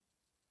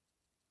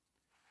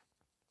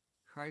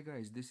Hi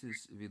guys, this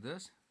is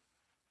Vidas,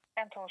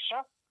 And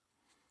Ausra.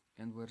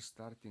 and we're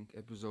starting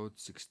episode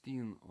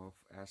 16 of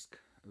Ask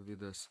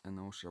Vidas and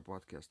Ausra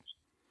podcast.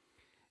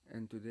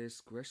 And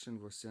today's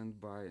question was sent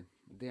by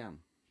Dan.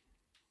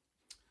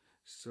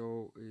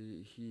 So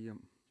he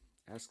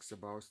asks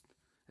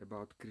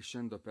about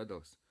crescendo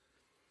pedals.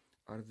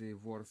 Are they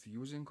worth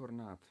using or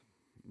not?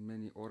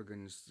 Many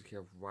organists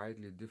have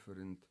widely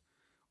different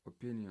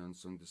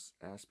opinions on this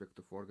aspect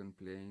of organ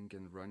playing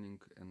and running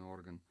an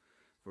organ.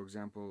 For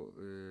example,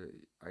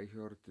 I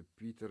heard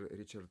Peter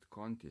Richard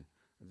Conti,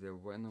 the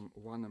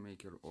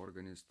Wanamaker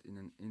organist, in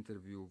an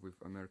interview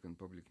with American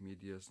Public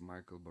Media's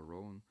Michael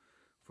Barone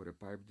for a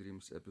Pipe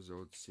Dreams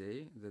episode,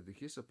 say that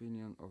his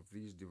opinion of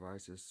these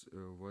devices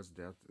was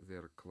that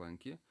they're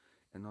clunky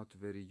and not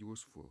very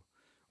useful.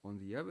 On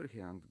the other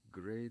hand,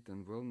 great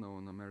and well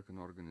known American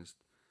organist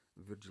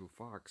Virgil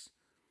Fox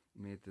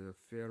made a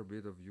fair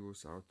bit of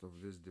use out of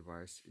this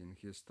device in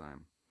his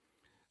time.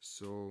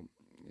 So,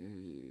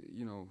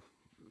 you know,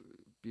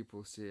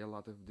 people say a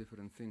lot of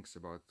different things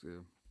about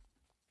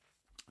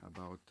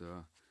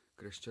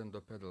crescendo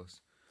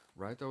pedals,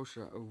 right,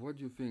 Ausha? What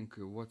do you think?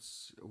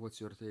 What's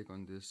your take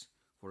on this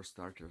for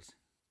starters?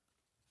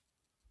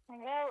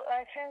 Well,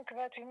 I think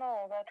that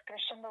that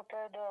crescendo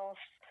pedals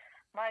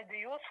might be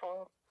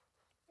useful,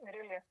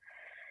 really.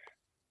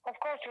 Of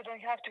course, you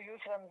don't have to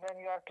use them when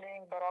you are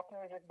playing Baroque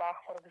music,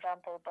 Bach, for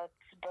example. But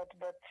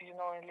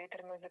in later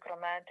music,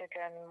 romantic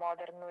and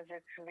modern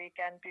music, we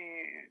can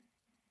be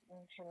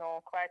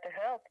quite a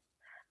help,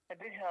 a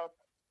big help,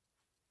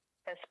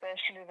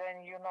 especially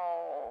when you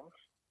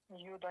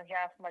don't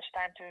have much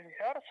time to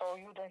rehearse, or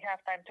you don't have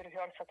time to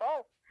rehearse at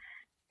all,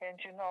 and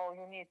you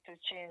need to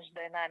change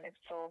dynamics.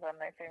 So then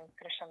I think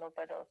crescendo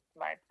pedals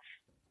might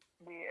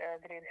be a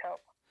great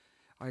help.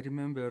 I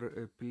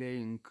remember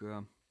playing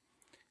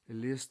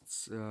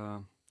Liszt's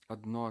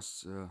Ad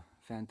Nos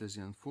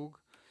Fantasy and Fugue.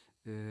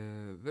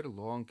 Very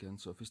long and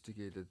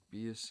sophisticated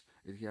piece.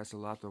 It has a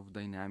lot of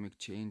dynamic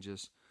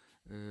changes,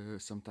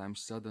 sometimes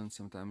sudden,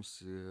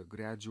 sometimes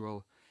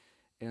gradual.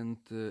 And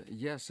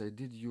yes, I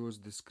did use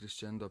this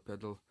crescendo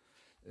pedal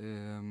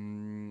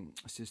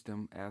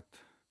system at,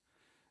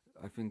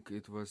 I think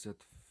it was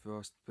at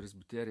First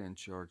Presbyterian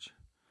Church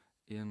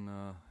in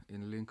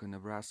Lincoln,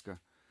 Nebraska,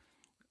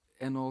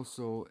 and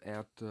also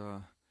at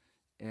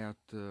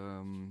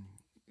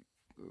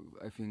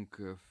I think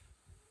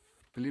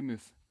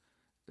Plymouth,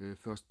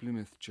 First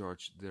Plymouth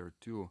Church there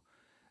too,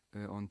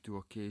 on two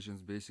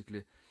occasions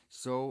basically.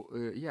 So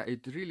yeah,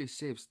 it really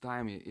saves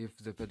time if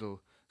the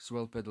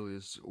swell pedal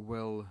is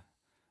well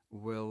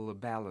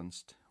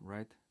balanced,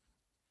 right?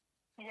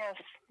 Yes,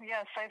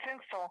 yes, I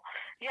think so.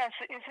 Yes,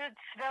 if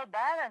it's well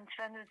balanced,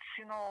 then it's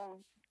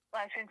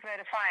I think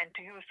very fine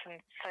to use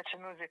in such a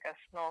music as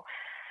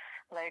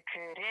like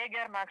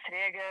Reger, Max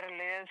Reger,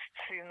 Liszt,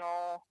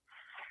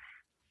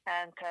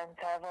 and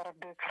other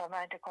big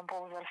romantic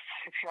composers.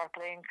 If you are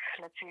playing,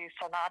 let's see,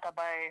 Sonata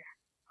by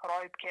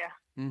Roipke,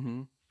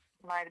 Mm-hmm.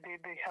 might be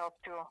big help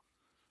too.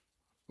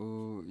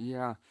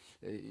 Yeah.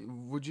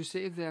 Would you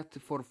say that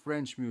for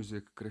French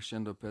music,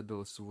 crescendo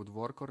pedals would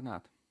work or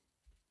not?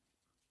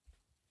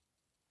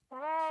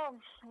 Well,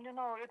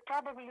 it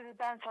probably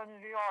depends on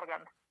the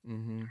organ.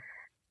 Mm-hmm.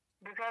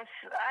 Because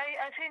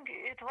I think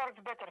it works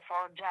better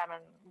for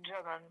German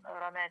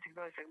romantic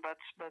music,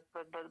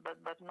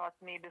 but not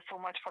maybe so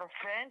much for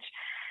French.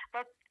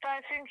 But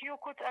I think you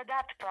could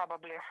adapt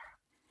probably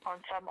on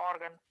some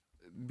organ.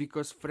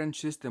 Because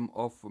French system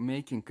of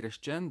making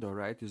crescendo,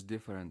 right, is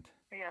different.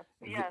 Yes,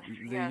 They, yes,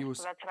 they yes,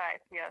 use that's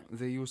right. Yes,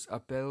 they use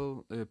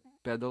appel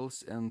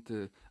pedals, and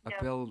yes,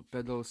 appel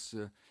pedals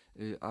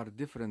are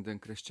different than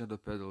crescendo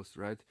pedals,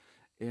 right?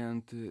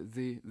 And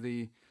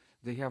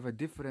they have a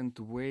different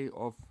way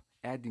of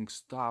adding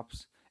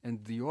stops,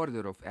 and the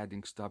order of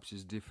adding stops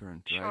is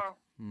different, right? sure,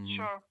 Mm-hmm.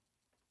 sure.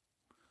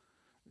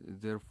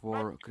 But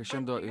Therefore, but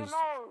crescendo is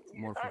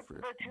more for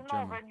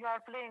German. when you are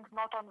playing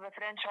not on the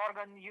French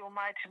organ, you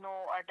might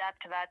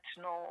adapt that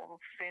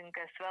thing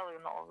as well.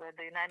 The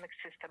dynamic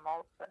system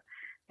also,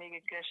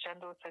 maybe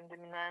crescendos and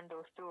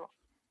diminuendos too.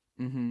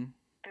 Mm-hmm.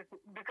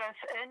 Because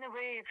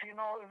anyway, if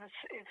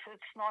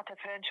it's not a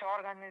French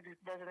organ, it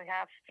doesn't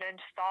have French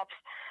stops,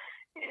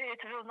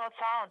 it will not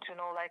sound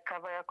like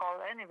a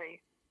vocal anyway.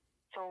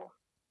 So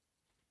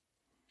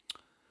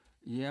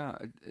Yeah,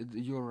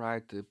 you're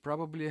right.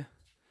 Probably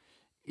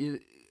I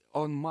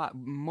on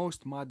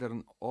most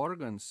modern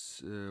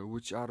organs,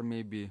 which are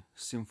maybe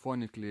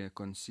symphonically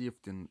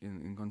conceived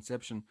in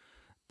conception,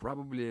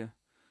 probably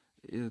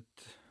it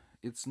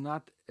it's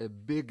not a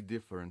big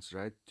difference,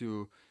 right?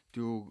 To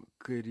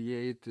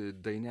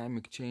create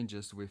dynamic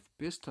changes with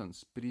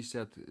pistons,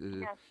 preset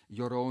yes,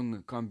 your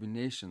own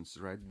combinations,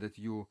 right? That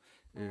you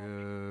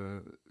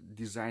yes,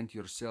 designed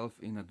yourself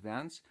in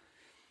advance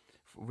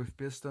with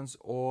pistons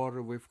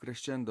or with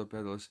crescendo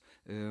pedals,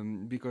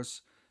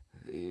 because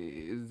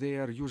they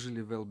are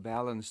usually well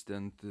balanced,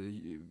 and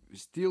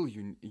still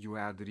you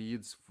add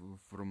reeds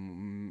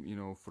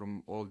from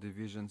from all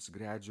divisions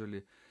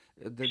gradually.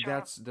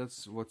 sure.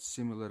 That's what's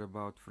similar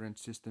about French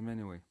system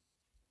anyway.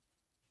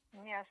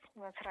 Yes,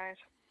 that's right.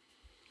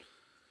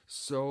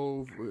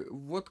 So,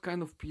 what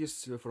kind of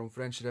piece from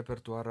French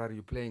repertoire are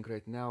you playing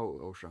right now,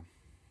 Ausra?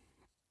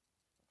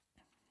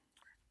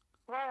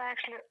 Well,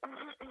 actually,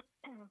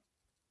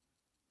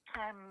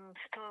 I'm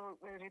still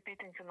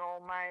repeating,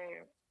 my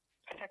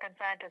Second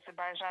Fantasy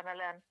by Jean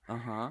Alain,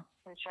 Uh-huh.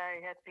 which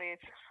I had played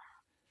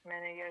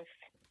many years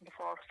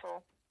before.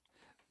 So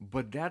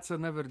But that's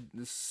another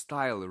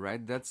style,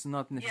 right? That's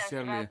not yes,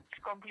 necessarily that's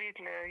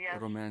completely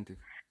yes. romantic.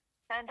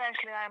 And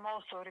actually, I'm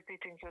also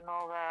repeating,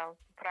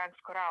 Frank's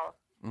chorale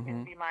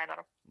in B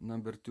minor.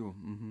 Number 2.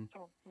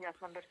 So yes,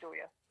 number 2,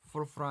 yes.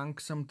 For Frank,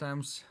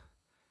 sometimes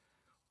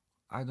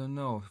I don't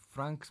know.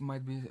 Frank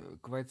might be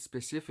quite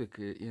specific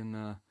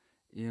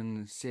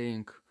in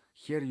saying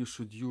here you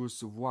should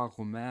use voix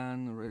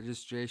romane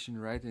registration,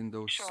 right, in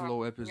those Sure.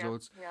 slow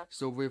episodes. Yes.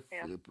 So with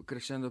Yes.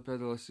 crescendo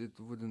pedals, it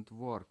wouldn't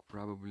work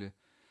probably.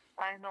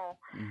 I know.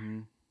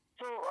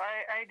 So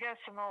I guess,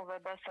 the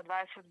best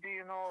advice would be,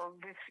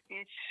 with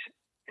each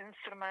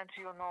instrument,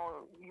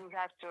 you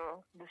have to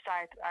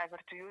decide either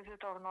to use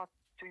it or not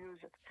to use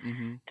it.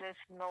 Just,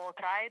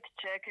 try it,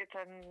 check it,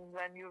 and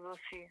then you will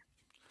see.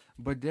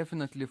 But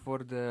definitely for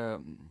the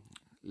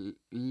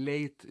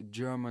late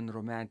German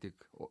romantic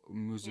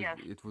music, Yes.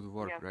 it would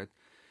work, Yes. right?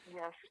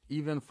 Yes.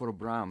 Even for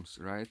Brahms,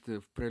 right?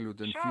 Prelude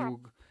and Sure.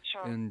 Fugue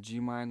Sure. and G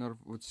minor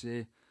would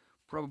say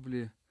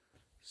probably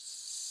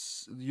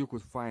you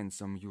could find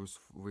some use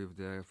with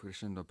the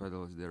crescendo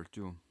pedals there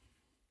too.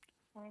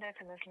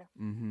 Definitely.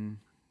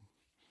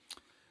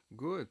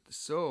 Good.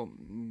 So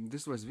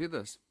this was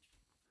Vidas.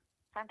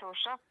 And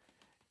Ausra,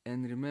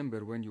 And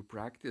remember, when you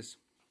practice,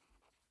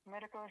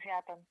 miracles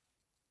happen.